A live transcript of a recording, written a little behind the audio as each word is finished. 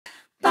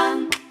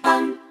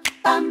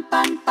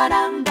bum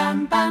ba-dum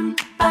bum bum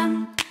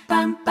bum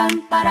bum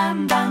bum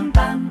ba-dum bum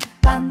bum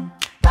bum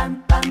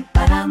bum bum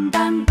ba-dum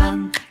bum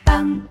bum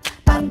bum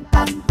bum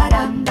bum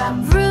ba-dum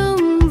bum.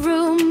 Vroom,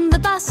 vroom, the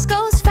bus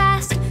goes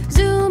fast,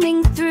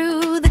 zooming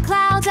through the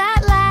clouds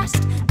at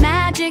last.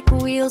 Magic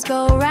wheels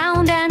go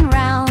round and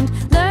round,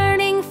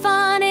 learning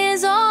fun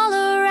is all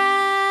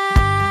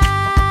around.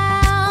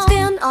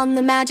 Stand on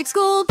the magic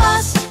school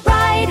bus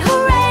ride,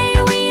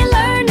 hooray! We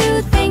learn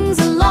new things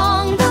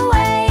along the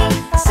way.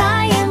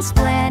 Science,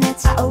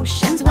 planets,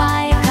 oceans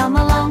wide, come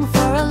along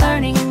for a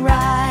learning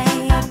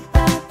ride.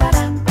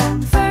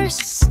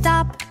 First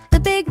stop, the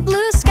big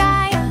blue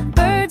sky,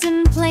 birds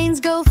and planes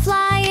go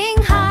flying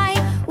high.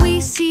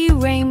 We see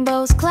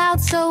rainbows,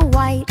 clouds so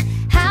white,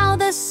 how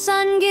the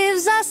sun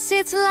gives us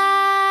its light.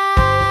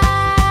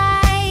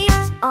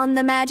 On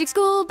the magic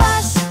school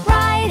bus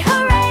ride,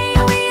 hooray!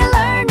 We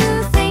learn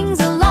new things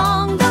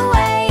along the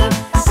way.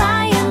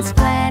 Science,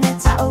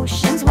 planets,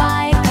 oceans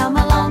wide, come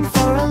along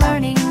for a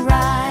learning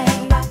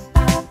ride.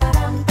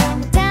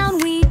 Down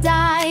we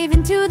dive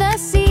into the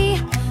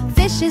sea,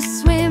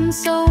 fishes swim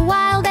so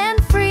wild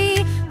and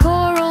free.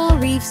 Coral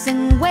reefs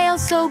and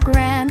whales so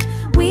grand,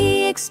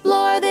 we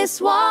explore this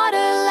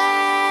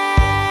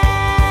waterland.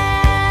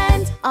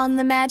 On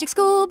the magic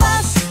school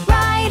bus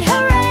ride,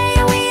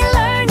 hooray! We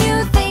learn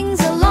new things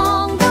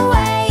along the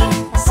way.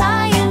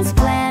 Science,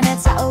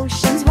 planets,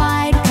 oceans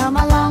wide, come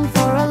along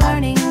for a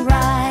learning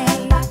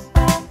ride.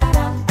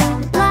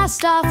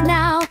 Blast off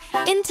now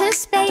into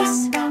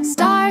space,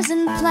 stars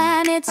and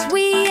planets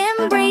we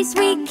embrace.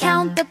 We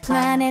count the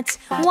planets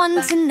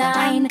 1 to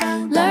 9,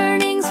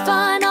 learning's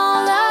fun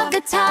all of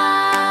the time.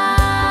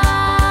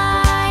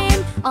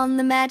 On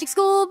the magic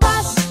school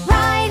bus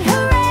ride,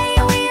 hooray!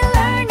 We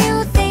learn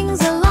new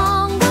things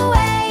along the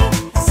way.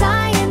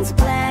 Science,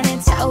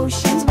 planets,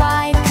 oceans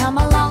wide, come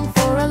along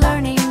for a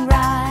learning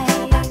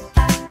ride.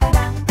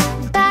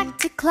 Back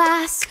to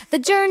class, the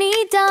journey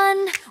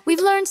done. We've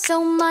learned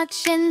so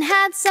much and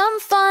had some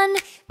fun.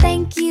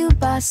 Thank you,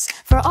 bus,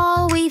 for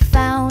all we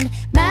found.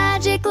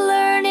 Magic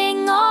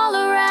learning all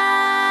around.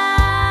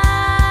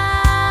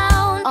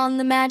 On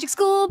the magic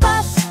school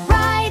bus